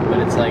inside, but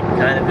it's like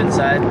kind of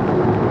inside,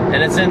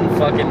 and it's in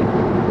fucking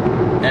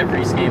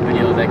every skate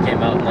video that came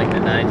out in like the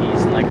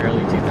 90s and like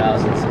early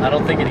 2000s. I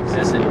don't think it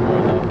exists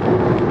anymore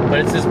though, but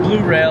it's this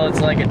blue rail.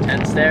 It's like a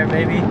 10 stair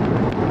maybe,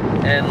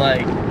 and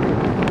like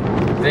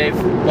they've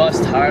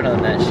bust hard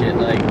on that shit.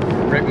 Like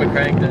Rick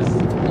McCrank does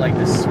like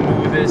the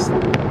smoothest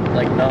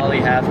like nollie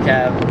half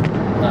cab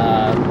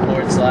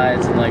board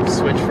slides and like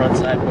switch front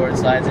side board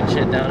slides and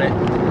shit down it.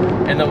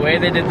 And the way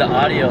they did the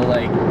audio,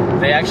 like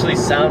they actually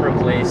sound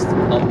replaced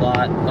a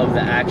lot of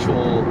the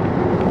actual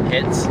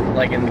hits,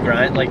 like in the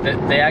grind. Like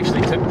they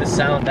actually took the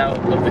sound out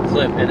of the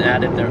clip and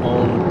added their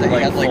own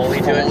like Foley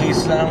to it.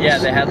 Sounds? Yeah,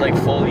 they had like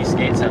Foley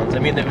skate sounds. I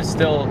mean, there was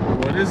still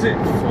what is it?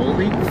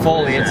 Foley?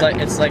 Foley. It's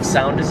like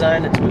sound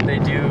design. It's what they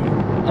do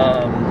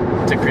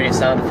to create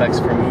sound effects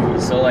for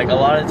movies. So like a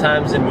lot of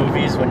times in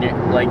movies when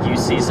you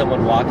see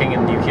someone walking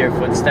and you hear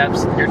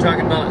footsteps. You're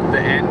talking about the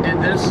end did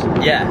this?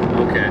 Yeah.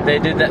 Okay. They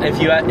did that. If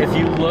you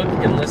look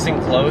and listen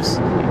close,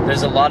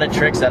 there's a lot of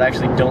tricks that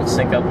actually don't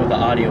sync up with the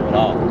audio at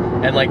all.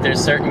 And like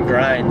there's certain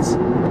grinds,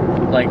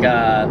 like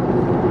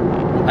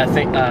I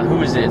think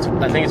who is it?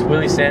 I think it's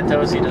Willie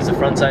Santos. He does a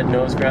frontside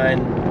nose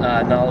grind,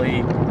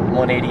 nollie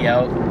 180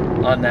 out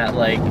on that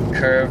like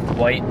curved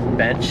white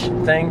bench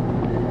thing.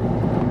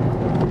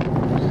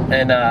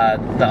 And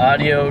the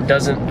audio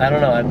doesn't. I don't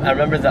know. I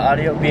remember the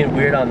audio being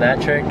weird on that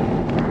trick,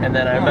 and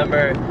then I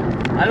remember.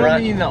 I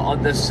don't mean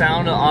the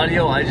sound of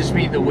audio. I just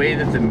mean the way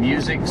that the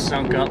music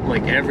sunk up.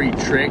 Like every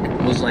trick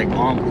was like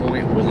on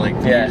point with like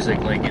the music,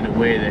 like in a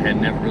way that had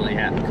never really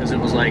happened. Because it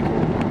was like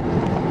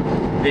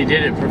they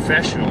did it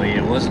professionally.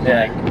 It wasn't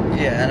like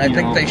and I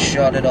think they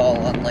shot it all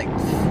on like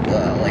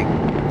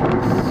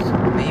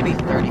maybe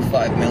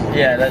 35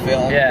 millimeter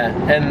film. Yeah,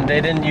 and they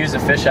didn't use a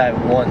fisheye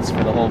once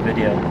for the whole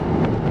video.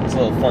 It's a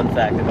little fun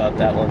fact about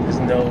that one. There's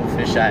no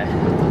fisheye.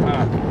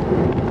 Wow.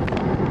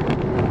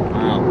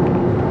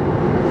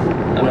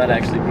 I'm not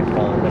actually being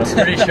wrong, but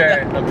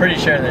I'm pretty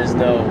sure there's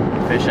no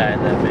fisheye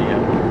in that video.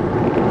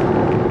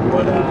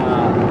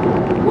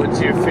 What's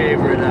your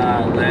favorite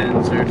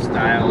lens or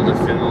style to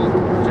film,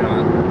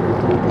 John?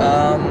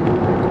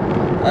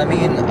 I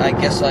mean, I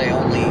guess I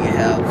only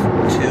have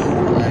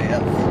two. I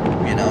have,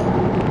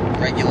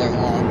 regular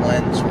long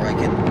lens where I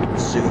can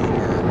zoom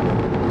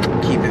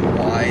or keep it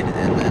wide,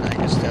 and then I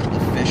just have the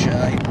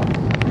fisheye.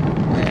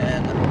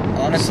 And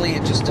honestly,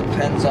 it just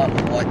depends on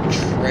what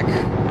trick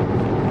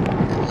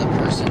the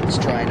person's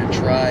trying to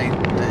try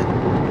that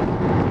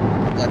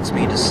lets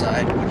me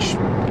decide which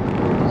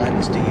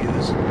lens to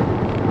use.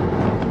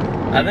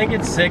 I think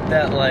it's sick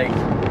that like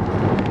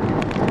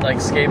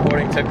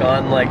skateboarding took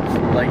on like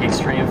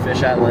extreme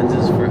fisheye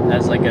lenses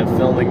as like a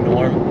filming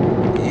norm.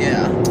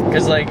 Yeah.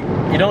 Because like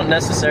you don't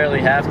necessarily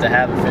have to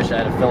have a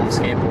fisheye to film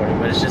skateboarding,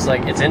 but it's just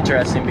like it's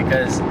interesting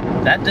because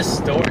that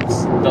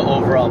distorts the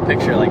overall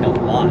picture like a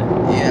lot.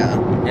 Yeah.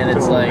 And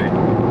it's like,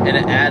 and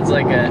it adds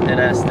like an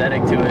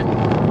aesthetic to it.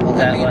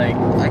 that I mean,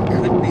 like. I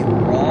could be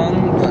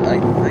wrong, but I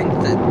think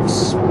that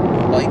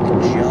Spike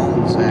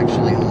Jones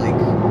actually like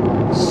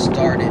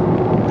started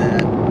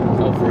that.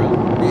 Oh, for real?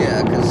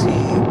 Yeah, because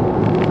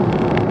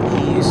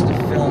he used to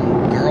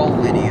film girl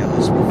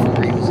videos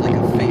before he was like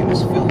a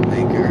famous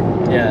filmmaker.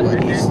 Yeah.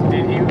 But he's,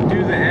 Did he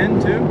do the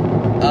end too?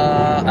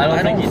 I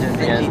don't think he did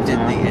the end. He did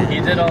the end. He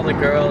did all the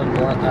girl and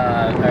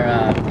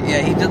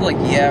Yeah, he did like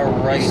Yeah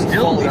Right. He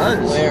still Fully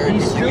does. Flared. He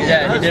still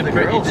yeah, he does did the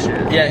pretty. girl shit.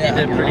 Yeah, he Yeah,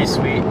 did you pretty know?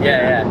 sweet.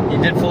 Yeah, he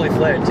did Fully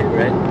Flared too,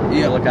 right?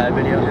 Yeah. The Look-Eye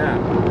video.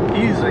 Yeah.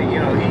 He's like, you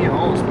know, he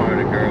owns part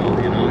of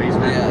girl, you know, he's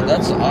been Yeah, with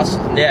that's him.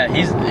 awesome. Yeah,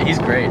 he's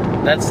great.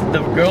 That's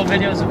the girl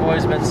videos have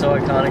always been so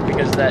iconic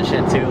because of that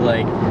shit too.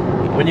 Like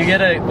when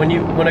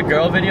a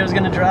girl video is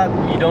gonna drop,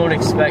 you don't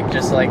expect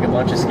just like a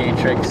bunch of skate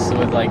tricks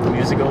with like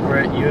music over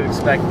it. You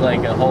expect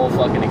like a whole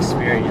fucking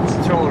experience.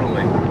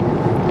 Totally.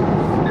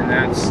 And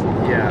that's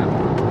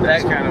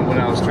kind of what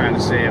I was trying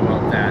to say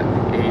about that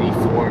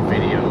 84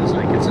 video. Is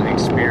like it's an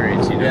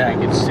experience, you know, Yeah. you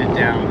can sit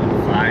down and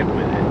vibe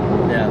with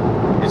it.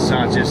 Yeah. It's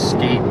not just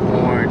skate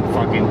porn,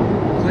 fucking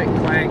click,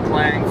 clang,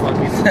 clang,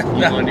 fucking,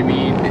 you know what I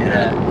mean?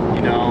 Yeah.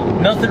 You know?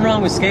 Nothing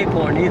wrong with skate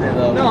porn either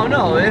though.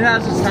 No, it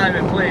has its time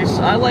and place.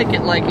 I like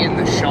it like in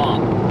the shop,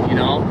 you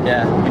know?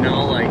 Yeah. You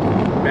know, like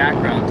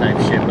background type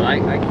shit, but I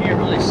can't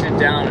really sit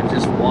down and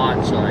just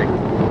watch like,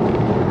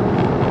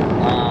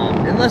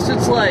 unless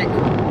it's like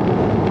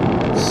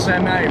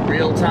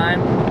semi-real time.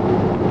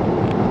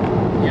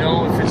 You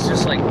know, if it's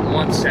just like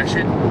one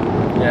session,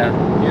 Yeah.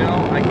 you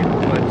know, I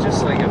can, but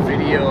just like a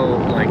video,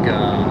 like,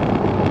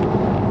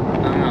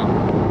 I don't know,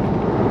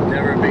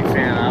 never a big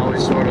fan. I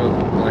always sort of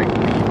like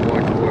lean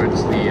more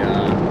towards the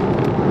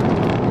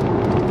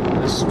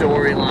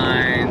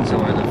storylines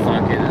or the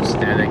fucking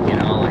aesthetic, you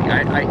know,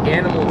 like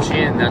Animal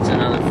Chin, that's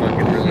another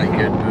fucking really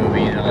good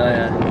movie, you know. Oh,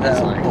 yeah.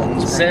 That's like,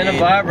 Bones Santa Brigade.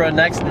 Barbara,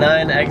 next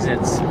 9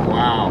 exits.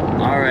 wow,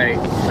 alright.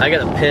 I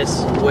gotta piss.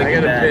 I Wicked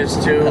gotta bad. piss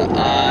too.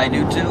 I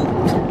do too.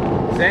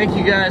 Thank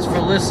you guys for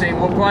listening.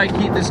 We'll probably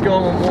keep this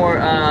going with more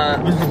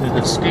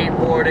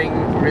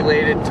skateboarding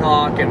related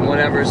talk and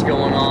whatever's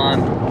going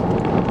on.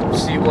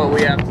 See what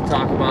we have to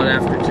talk about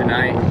after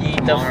tonight. Eat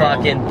the tomorrow.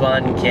 fucking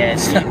bun, kid.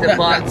 Eat the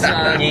bun,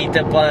 son. Eat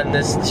the bun.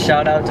 This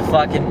shout out to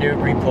fucking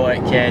Newburyport,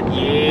 kid.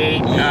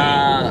 Yeet.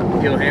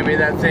 You'll hand me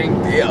that thing?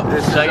 Yeah.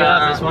 This Should I is, get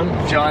off this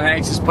one? John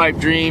Hanks' Pipe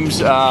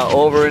Dreams,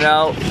 over and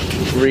out.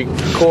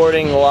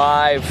 Recording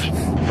live.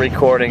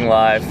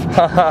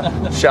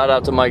 Shout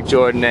out to Mike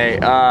Jordan,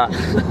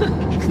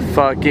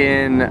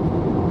 fucking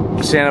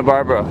Santa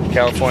Barbara,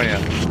 California.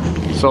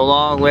 So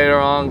long, later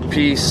on,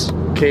 peace,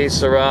 que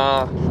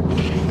sera,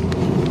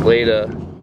 later.